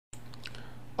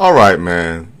All right,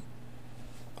 man.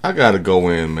 I gotta go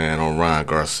in, man, on Ryan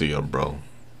Garcia, bro.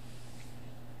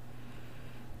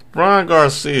 Ryan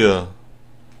Garcia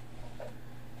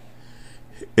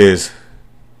is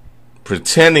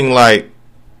pretending like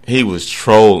he was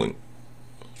trolling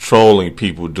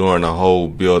people during the whole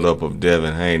build-up of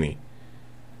Devin Haney.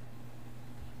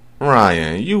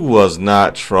 Ryan, you was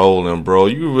not trolling, bro.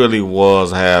 You really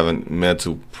was having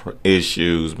mental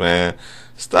issues, man.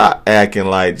 Stop acting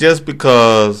like just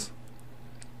because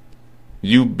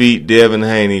you beat Devin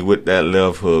Haney with that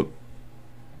left hook,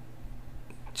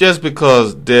 just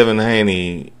because Devin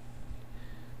Haney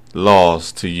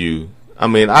lost to you. I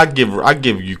mean, I give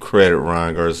you credit,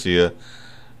 Ryan Garcia.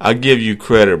 I give you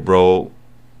credit, bro,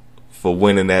 for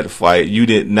winning that fight. You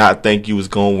did not think you was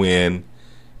gonna win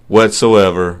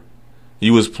whatsoever.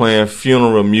 You was playing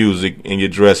funeral music in your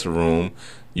dressing room.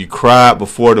 You cried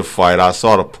before the fight. I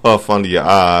saw the puff under your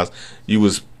eyes. You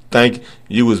was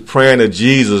praying to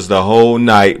Jesus the whole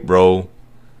night, bro.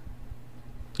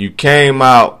 You came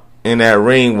out in that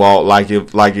ring walk like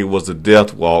it was a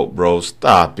death walk, bro.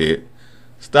 Stop it.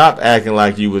 Stop acting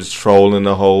like you was trolling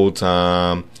the whole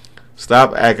time.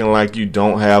 Stop acting like you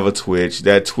don't have a twitch.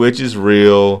 That twitch is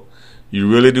real.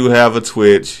 You really do have a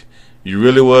twitch. You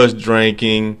really was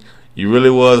drinking. You really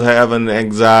was having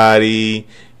anxiety.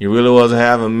 You really was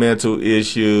having mental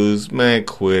issues. Man,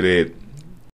 quit it.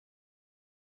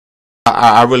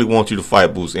 I really want you to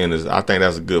fight Bruce Ennis. I think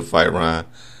that's a good fight, Ryan.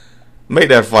 Make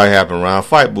that fight happen, Ryan.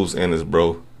 Fight Bruce Ennis,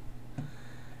 bro.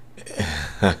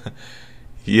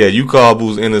 Yeah, you call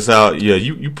Bruce Ennis out. Yeah,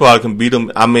 you probably can beat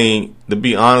him. I mean, to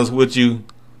be honest with you,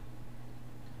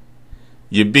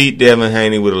 you beat Devin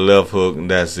Haney with a left hook, and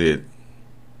that's it.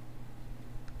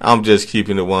 I'm just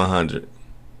keeping it 100.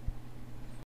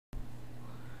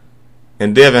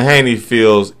 And Devin Haney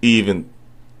feels even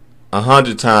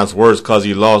 100 times worse because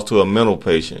he lost to a mental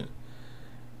patient.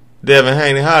 Devin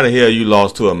Haney, how the hell you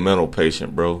lost to a mental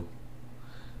patient, bro?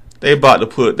 They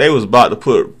was about to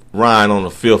put Ryan on the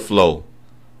 5th floor,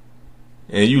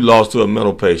 and you lost to a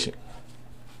mental patient.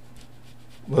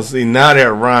 But see, now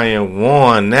that Ryan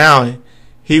won, now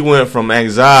he went from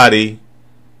anxiety,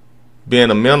 being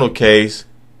a mental case,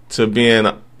 to being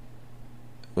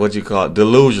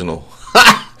delusional.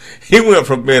 He went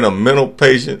from being a mental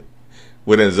patient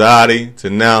with anxiety to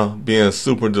now being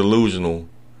super delusionally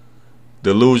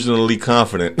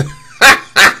confident.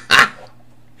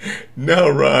 No,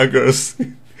 Ryan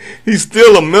Garcia, he's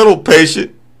still a mental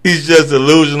patient. He's just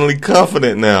delusionally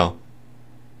confident now.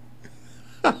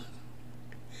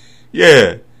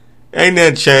 Yeah, ain't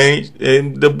that changed?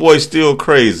 And the boy's still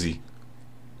crazy.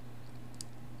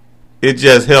 It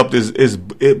just helped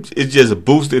it just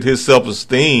boosted his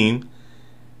self-esteem.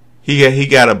 He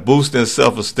got a boost in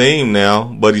self-esteem now,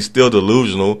 but he's still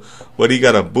delusional. But he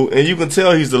got a boost, and you can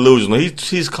tell he's delusional.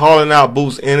 He's calling out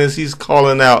Bruce Ennis. He's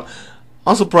calling out.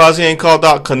 I'm surprised he ain't called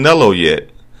out Canelo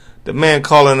yet. The man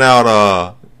calling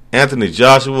out Anthony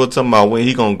Joshua, talking about when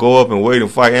he gonna go up and wait and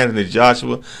fight Anthony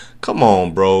Joshua. Come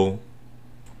on, bro.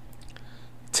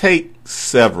 Take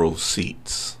several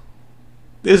seats.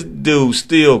 This dude's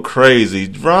still crazy.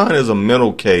 Ryan is a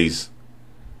mental case.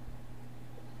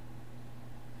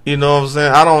 You know what I'm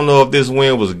saying? I don't know if this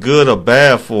win was good or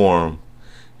bad for him.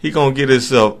 He gonna get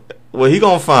himself. Well, he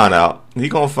gonna find out. He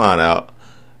gonna find out.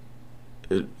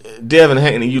 Devin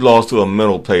Haney, you lost to a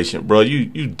mental patient, bro.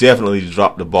 You definitely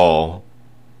dropped the ball.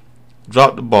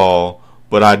 Dropped the ball.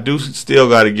 But I do still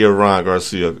got to give Ryan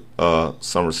Garcia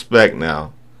some respect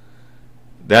now.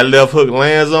 That left hook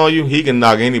lands on you, he can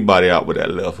knock anybody out with that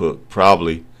left hook.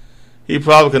 Probably. He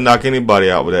probably can knock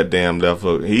anybody out with that damn left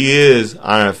hook. He is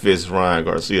Iron Fist Ryan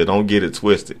Garcia. Don't get it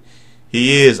twisted.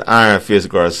 He is Iron Fist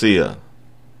Garcia.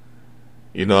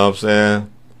 You know what I'm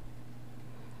saying?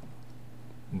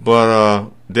 But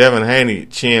Devin Haney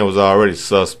chin was already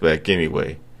suspect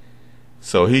anyway.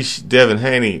 So Devin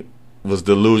Haney was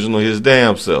delusional his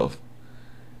damn self.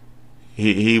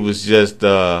 He was just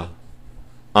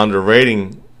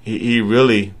underrating. He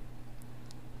really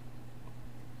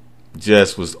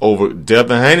just was over.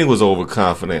 Devin Haney was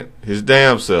overconfident his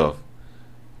damn self,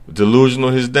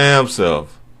 delusional his damn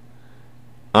self,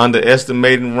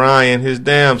 underestimating Ryan his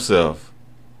damn self.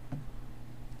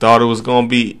 Thought it was gonna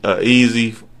be an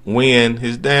easy win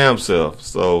his damn self.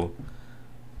 So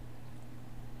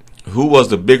who was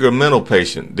the bigger mental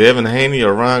patient, Devin Haney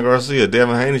or Ryan Garcia?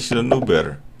 Devin Haney should have knew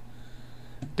better.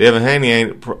 Devin Haney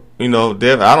ain't,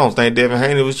 I don't think Devin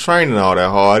Haney was training all that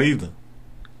hard either.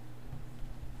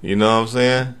 You know what I'm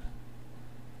saying?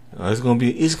 It's gonna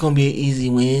be an easy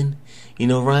win.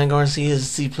 Ryan Garcia is a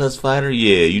C+ fighter.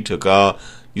 Yeah, you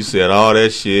said all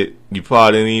that shit. You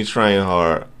probably didn't even train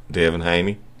hard, Devin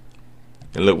Haney.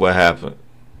 And look what happened.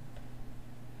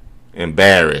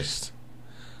 Embarrassed.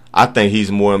 I think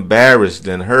he's more embarrassed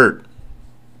than hurt.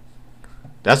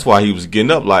 That's why he was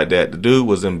getting up like that. The dude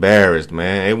was embarrassed,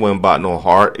 man. It wasn't about no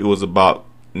heart. It was about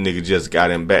nigga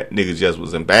just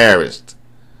was embarrassed.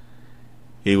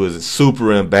 He was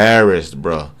super embarrassed,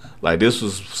 bro. Like this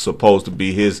was supposed to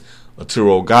be his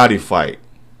Arturo Gotti fight.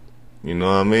 You know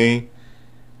what I mean?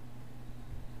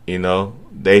 You know,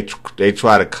 they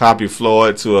try to copy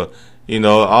Floyd to a, you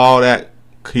know, all that.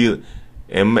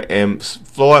 And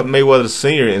Floyd Mayweather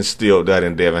Sr. instilled that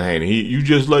in Devin Haney. You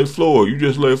just like Floyd. You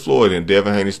just like Floyd. And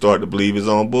Devin Haney started to believe his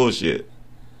own bullshit.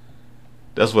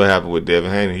 That's what happened with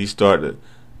Devin Haney. He started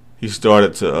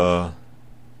to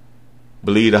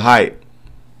believe the hype.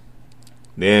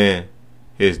 Then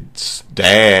his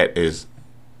dad is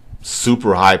super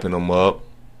hyping him up,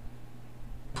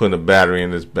 putting a battery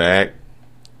in his back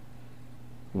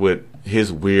with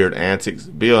his weird antics.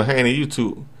 Bill Haney,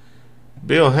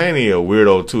 Bill Haney a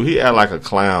weirdo too. He act like a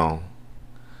clown.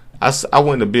 I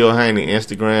went to Bill Haney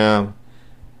Instagram.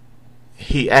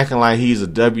 He acting like he's a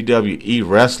WWE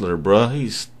wrestler, bruh.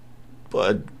 He's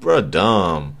bruh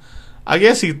dumb. I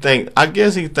guess he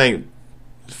think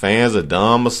fans are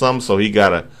dumb or something, so he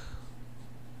gotta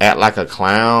act like a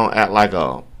clown, act like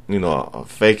a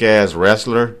fake ass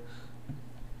wrestler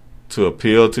to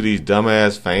appeal to these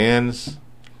dumbass fans.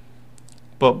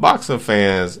 But boxing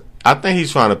fans, I think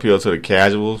he's trying to appeal to the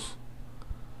casuals.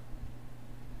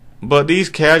 But these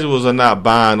casuals are not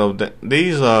buying them.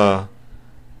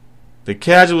 The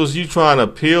casuals you trying to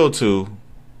appeal to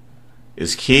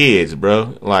is kids,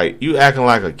 bro. Like you acting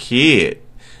like a kid.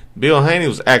 Bill Haney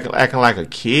was acting like a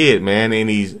kid, man. In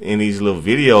these little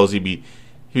videos, he be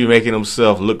making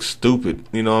himself look stupid.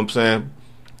 You know what I'm saying?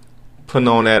 Putting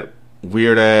on that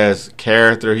weird ass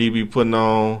character he be putting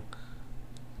on.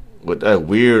 With that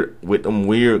weird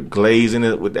glaze in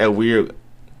it, with that weird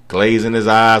glaze in his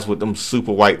eyes, with them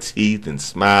super white teeth and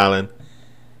smiling.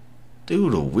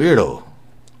 Dude, a weirdo.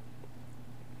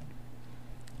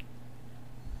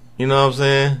 You know what I'm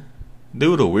saying?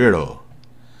 Dude, a weirdo.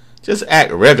 Just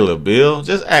act regular, Bill.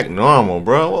 Just act normal,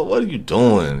 bro. What are you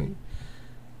doing?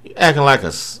 You acting like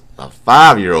a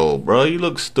 5-year-old, bro. You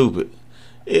look stupid.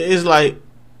 It's like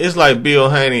Bill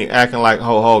Haney acting like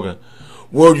Hulk Hogan.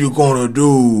 What you gonna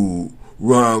do,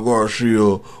 Ryan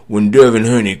Garcia, when Devin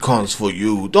Haney comes for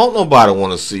you? Don't nobody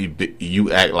want to see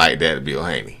you act like that, Bill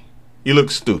Haney. You look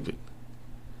stupid.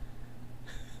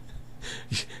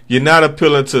 You're not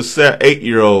appealing to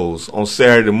 8-year-olds on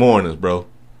Saturday mornings, bro.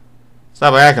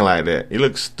 Stop acting like that. You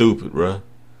look stupid, bro.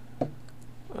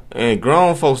 And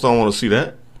grown folks don't want to see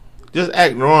that. Just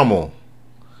act normal.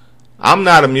 I'm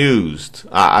not amused.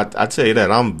 I tell you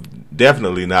that. I'm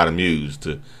definitely not amused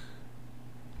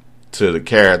to the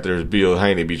characters Bill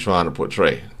Haney be trying to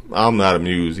portray. I'm not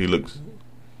amused. He looks,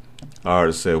 I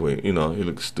already said, he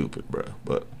looks stupid, bro.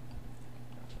 But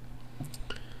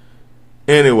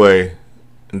anyway,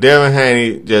 Devin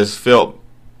Haney just felt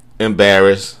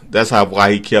embarrassed. That's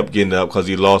why he kept getting up, because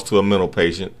he lost to a mental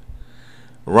patient.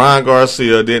 Ryan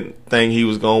Garcia didn't think he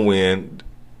was going to win,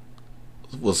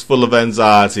 was full of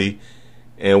anxiety,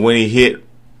 and when he hit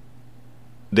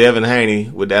Devin Haney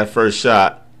with that first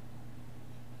shot,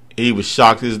 he was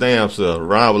shocked his damn self.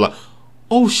 Ryan was like,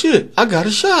 "Oh shit, I got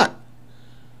a shot.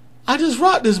 I just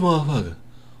rocked this motherfucker.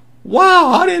 Wow,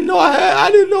 I didn't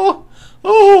know.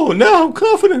 Oh, now I'm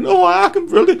confident. Oh, I can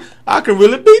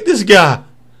really beat this guy."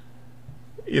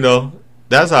 You know,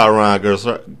 that's how Ryan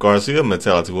Garcia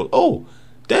mentality was. Oh,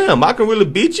 damn, I can really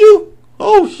beat you?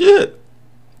 Oh shit.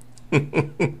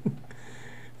 And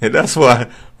that's why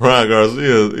Ryan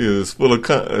Garcia is full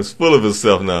of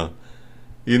himself now.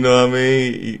 You know what I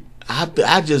mean?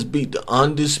 I just beat the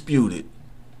undisputed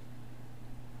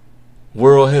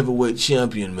world heavyweight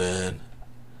champion, man.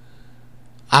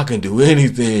 I can do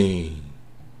anything.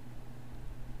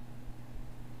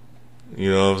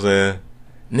 You know what I'm saying?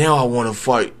 Now I want to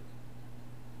fight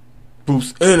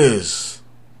Bruce Ennis.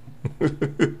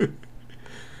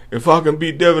 If I can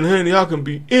beat Devin Haney, I can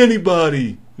beat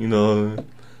anybody. You know.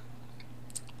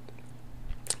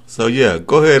 So yeah,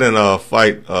 go ahead and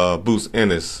fight Bruce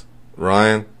Ennis,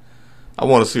 Ryan. I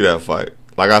want to see that fight.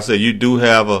 Like I said, you do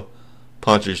have a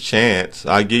puncher's chance.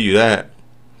 I give you that,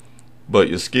 but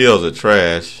your skills are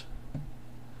trash.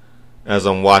 As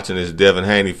I'm watching this Devin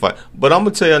Haney fight, but I'm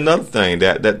gonna tell you another thing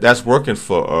that's working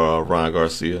for Ryan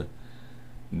Garcia.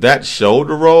 That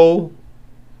shoulder roll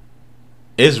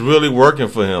is really working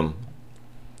for him.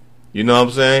 You know what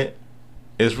I'm saying?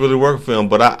 It's really working for him,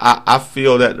 but I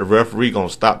feel that the referee gonna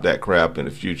stop that crap in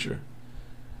the future.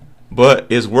 But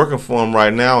it's working for him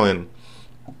right now, and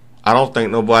I don't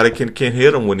think nobody can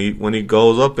hit him when he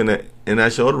goes up in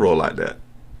that shoulder roll like that.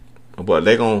 But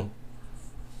the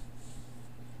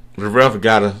ref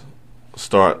gotta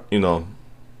start, the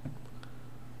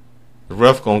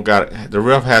ref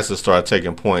has to start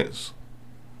taking points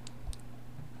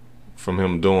from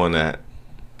him doing that,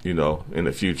 in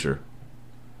the future.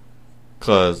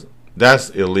 Cause that's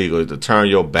illegal to turn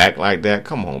your back like that.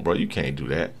 Come on, bro, you can't do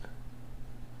that.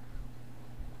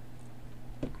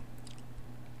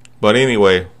 But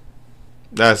anyway,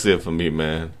 that's it for me,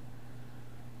 man.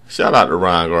 Shout out to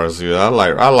Ryan Garcia. I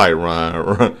like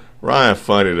Ryan. Ryan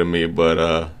funny to me,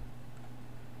 but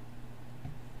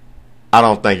I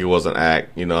don't think it was an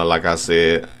act. Like I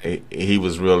said, he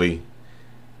was really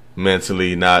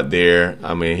mentally not there.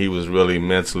 I mean, he was really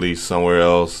mentally somewhere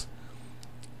else.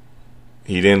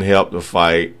 He didn't help the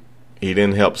fight. He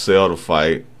didn't help sell the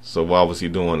fight. So why was he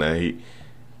doing that?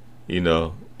 He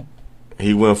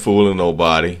wasn't fooling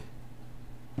nobody.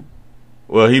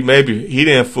 Well, he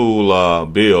didn't fool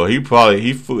Bill. He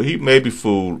maybe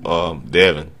fooled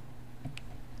Devin.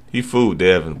 He fooled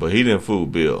Devin, but he didn't fool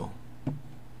Bill.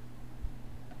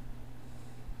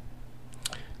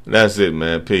 That's it,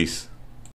 man. Peace.